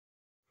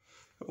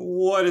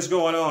What is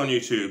going on,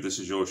 YouTube? This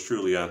is yours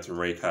truly,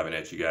 ATUM-RE, coming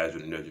at you guys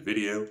with another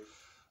video.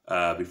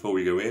 Before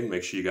we go in,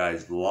 make sure you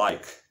guys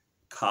like,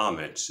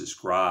 comment,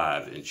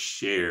 subscribe, and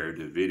share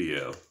the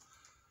video.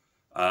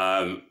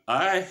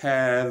 I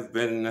have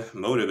been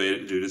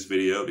motivated to do this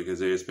video because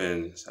there's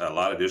been a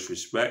lot of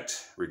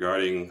disrespect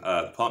regarding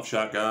the pump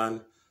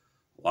shotgun.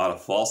 A lot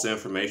of false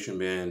information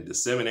being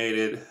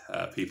disseminated.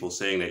 People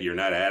saying that you're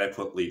not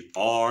adequately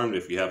armed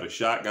if you have a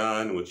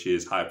shotgun, which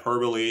is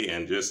hyperbole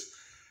and just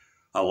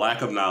a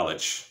lack of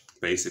knowledge,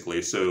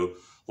 basically. So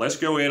let's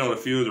go in on a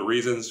few of the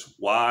reasons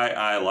why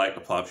I like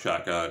the pump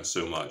shotgun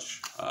so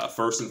much.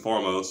 First and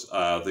foremost,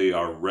 they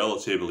are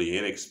relatively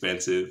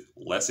inexpensive,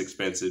 less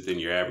expensive than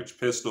your average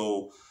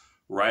pistol,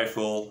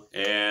 rifle,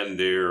 and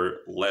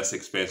they're less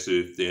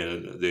expensive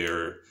than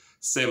their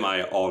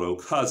semi-auto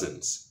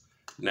cousins.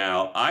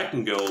 Now, I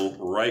can go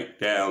right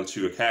down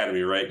to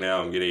Academy right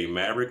now and get a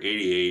Maverick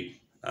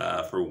 88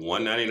 for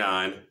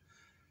 $199.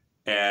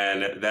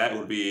 And that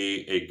would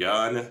be a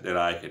gun that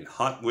I can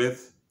hunt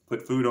with,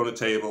 put food on the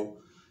table,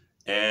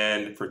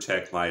 and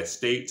protect my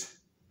estate.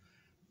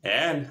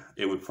 And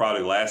it would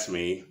probably last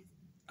me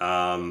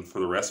for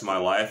the rest of my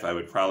life. I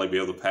would probably be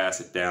able to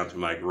pass it down to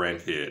my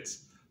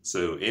grandkids.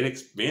 So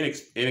being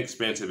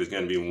inexpensive is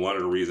going to be one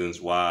of the reasons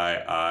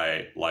why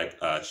I like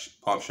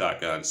pump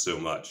shotguns so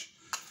much.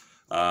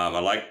 I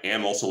like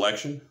ammo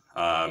selection.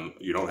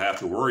 You don't have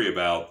to worry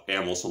about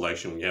ammo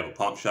selection when you have a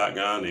pump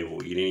shotgun. They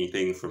will eat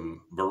anything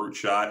from bird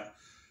shot,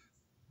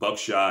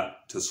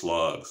 buckshot to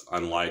slugs,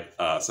 unlike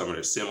some of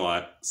their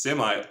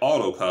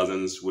semi-auto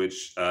cousins,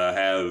 which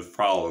have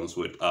problems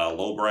with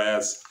low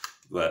brass,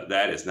 but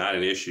that is not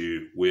an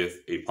issue with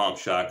a pump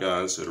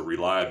shotgun. So the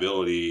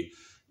reliability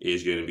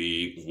is going to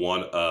be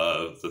one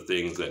of the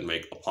things that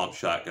make a pump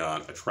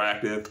shotgun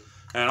attractive.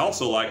 And I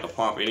also like the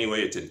pump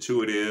anyway. It's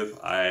intuitive.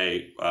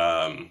 I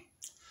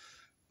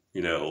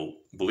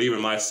believe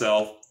in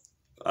myself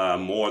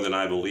more than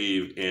I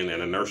believe in an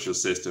inertia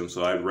system.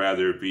 So I'd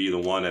rather be the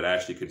one that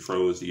actually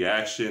controls the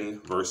action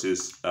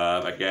versus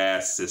a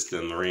gas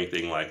system or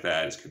anything like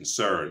that is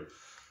concerned.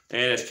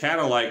 And it's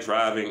kind of like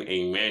driving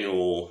a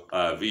manual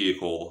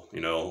vehicle,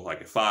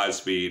 like a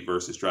 5-speed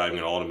versus driving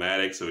an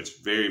automatic. So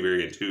it's very,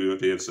 very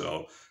intuitive.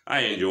 So I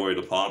enjoy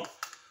the pump.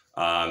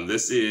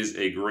 This is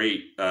a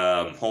great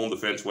home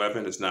defense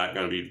weapon. It's not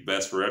going to be the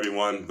best for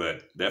everyone,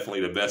 but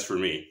definitely the best for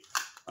me.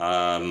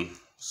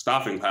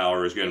 Stopping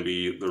power is going to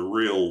be the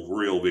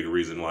real big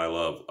reason why I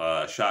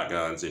love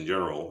shotguns in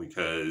general,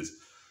 because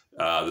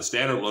the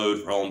standard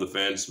load for home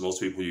defense,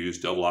 most people use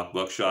double-aught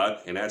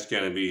buckshot, and that's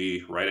going to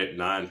be right at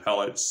 9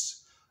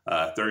 pellets,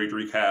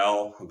 33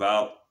 cal,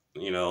 about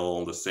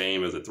the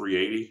same as a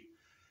 380,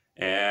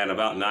 and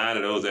about 9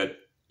 of those at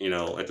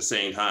the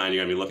same time,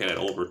 you're going to be looking at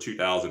over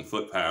 2,000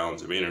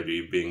 foot-pounds of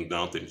energy being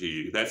dumped into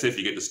you. That's if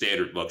you get the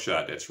standard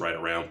buckshot. That's right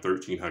around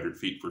 1,300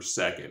 feet per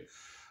second.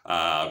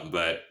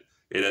 But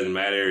it doesn't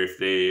matter if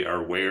they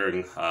are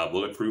wearing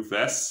bulletproof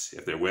vests.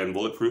 If they're wearing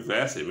bulletproof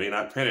vests, it may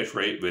not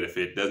penetrate, but if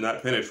it does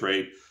not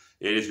penetrate,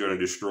 it is going to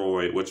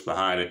destroy what's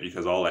behind it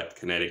because all that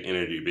kinetic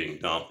energy being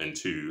dumped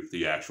into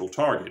the actual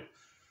target.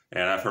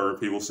 And I've heard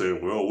people say,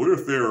 well, what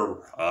if there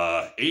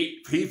are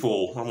 8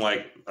 people? I'm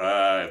like,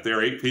 if there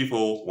are 8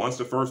 people, once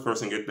the first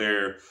person get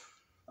their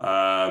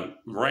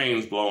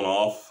brains blown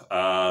off,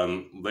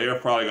 they're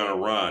probably going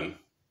to run.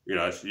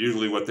 It's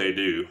usually what they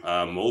do.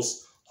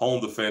 Most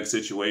home defense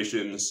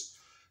situations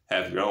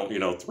have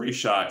 3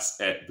 shots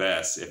at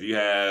best. If you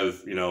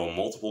have,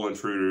 multiple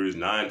intruders,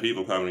 9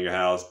 people coming to your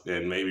house,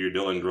 then maybe you're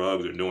dealing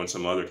drugs or doing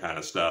some other kind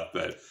of stuff.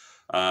 But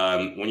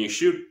when you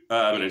shoot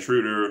an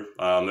intruder,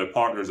 their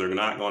partners are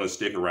not going to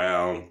stick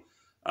around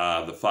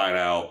to find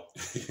out,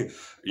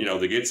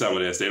 to get some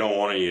of this. They don't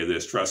want any of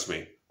this, trust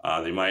me.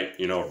 They might,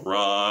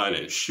 run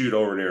and shoot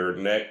over their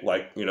neck,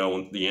 like,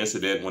 the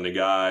incident when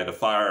the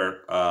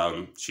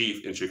fire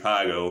chief in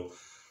Chicago,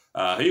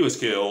 he was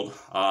killed,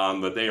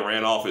 but they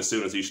ran off as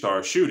soon as he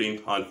started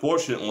shooting.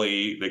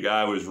 Unfortunately, the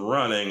guy was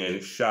running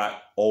and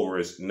shot over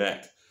his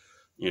neck.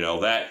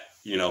 That,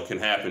 can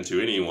happen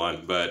to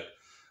anyone, but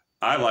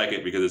I like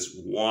it because it's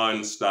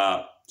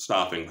one-stop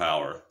stopping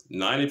power.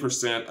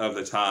 90% of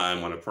the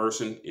time when a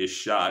person is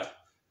shot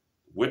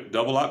with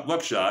double-aught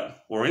buckshot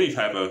or any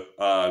type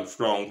of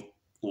strong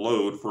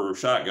load for a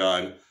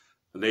shotgun,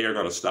 they are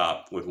going to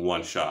stop with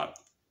one shot.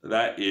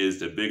 That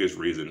is the biggest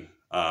reason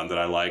that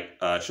I like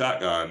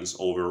shotguns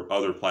over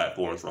other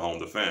platforms for home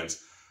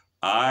defense.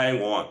 I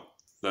want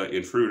the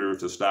intruder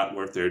to stop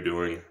what they're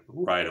doing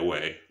right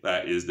away.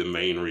 That is the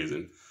main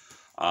reason.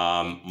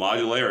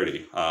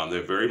 Modularity.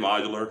 They're very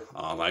modular.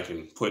 I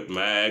can put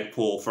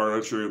pull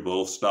furniture,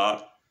 both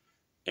stock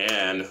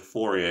and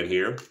forend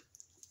here.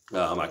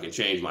 I can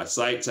change my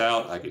sights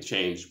out. I can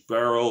change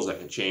barrels. I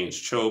can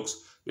change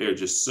chokes. There's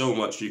just so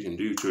much you can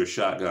do to a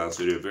shotgun,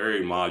 so they're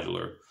very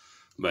modular.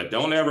 But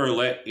don't ever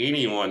let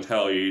anyone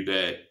tell you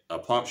that a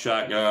pump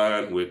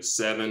shotgun with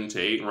 7 to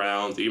 8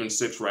 rounds, even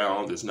 6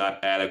 rounds, is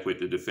not adequate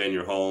to defend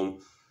your home.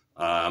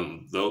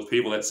 Those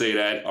people that say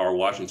that are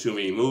watching too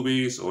many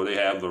movies, or they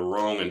have the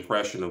wrong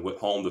impression of what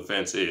home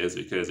defense is,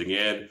 because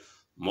again,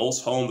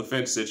 most home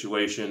defense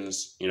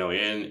situations,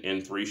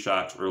 in 3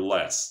 shots or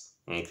less.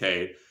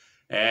 Okay.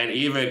 And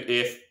even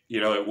if,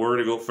 it were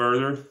to go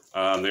further,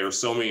 there are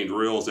so many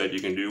drills that you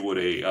can do with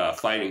a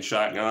fighting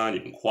shotgun.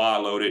 You can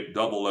quad load it,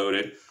 double load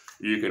it.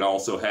 You can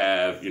also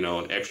have,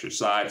 an extra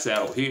side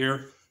saddle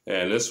here.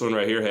 And this one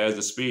right here has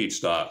the speed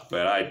stock.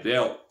 But I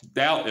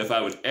doubt if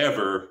I would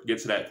ever get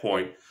to that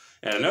point.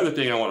 And another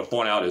thing I want to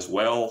point out as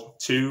well,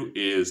 too,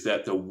 is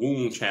that the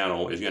wound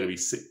channel is going to be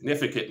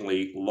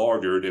significantly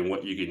larger than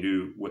what you can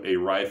do with a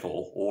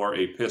rifle or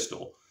a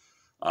pistol.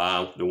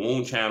 The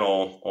wound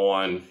channel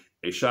on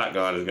a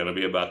shotgun is going to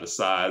be about the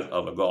size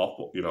of a golf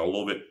ball, a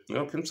little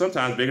bit,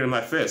 sometimes bigger than my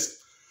fist.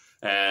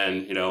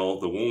 And,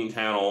 the wound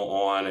channel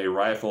on a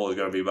rifle is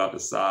going to be about the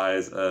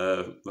size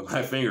of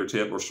my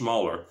fingertip or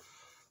smaller.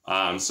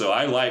 So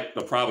I like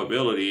the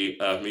probability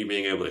of me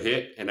being able to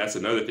hit. And that's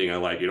another thing I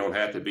like. You don't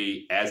have to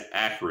be as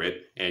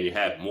accurate, and you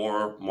have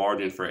more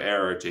margin for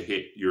error to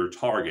hit your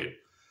target.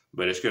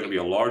 But it's going to be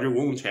a larger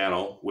wound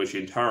channel, which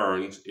in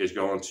turn is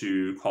going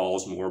to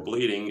cause more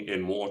bleeding,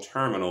 and more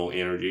terminal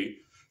energy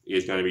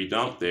is going to be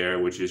dumped there,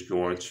 which is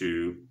going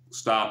to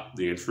stop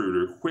the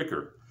intruder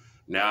quicker.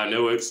 Now, I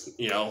know it's,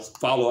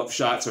 follow-up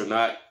shots are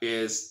not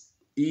as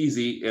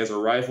easy as a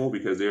rifle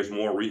because there's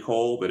more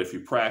recoil, but if you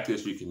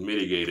practice, you can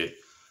mitigate it.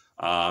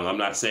 I'm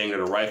not saying that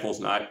a rifle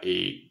is not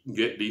a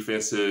good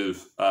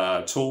defensive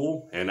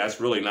tool, and that's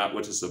really not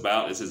what this is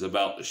about. This is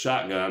about the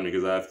shotgun,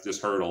 because I've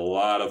just heard a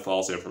lot of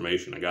false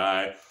information. A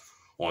guy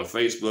on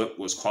Facebook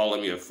was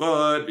calling me a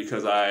FUD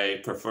because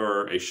I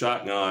prefer a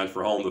shotgun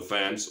for home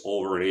defense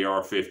over an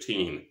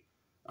AR-15.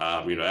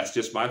 That's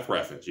just my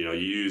preference. You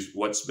use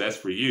what's best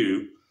for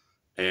you,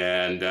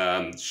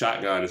 and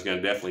shotgun is going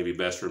to definitely be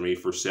best for me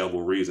for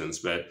several reasons.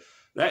 But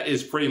that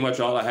is pretty much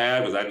all I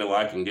have, because I know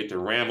I can get to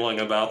rambling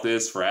about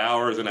this for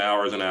hours and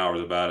hours and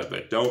hours about it.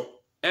 But don't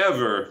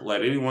ever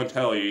let anyone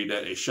tell you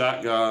that a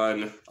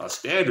shotgun, a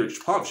standard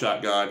pump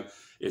shotgun,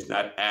 is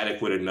not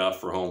adequate enough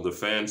for home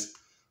defense.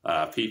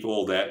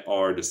 People that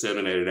are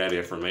disseminated that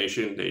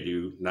information, they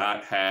do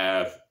not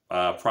have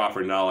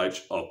proper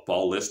knowledge of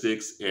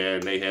ballistics,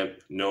 and they have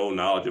no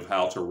knowledge of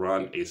how to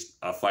run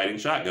a fighting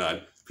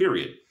shotgun,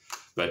 period.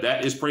 But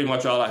that is pretty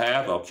much all I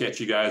have. I'll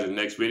catch you guys in the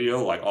next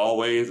video. Like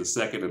always, the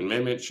Second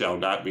Amendment shall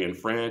not be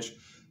infringed.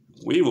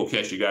 We will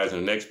catch you guys in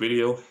the next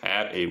video.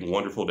 Have a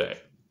wonderful day.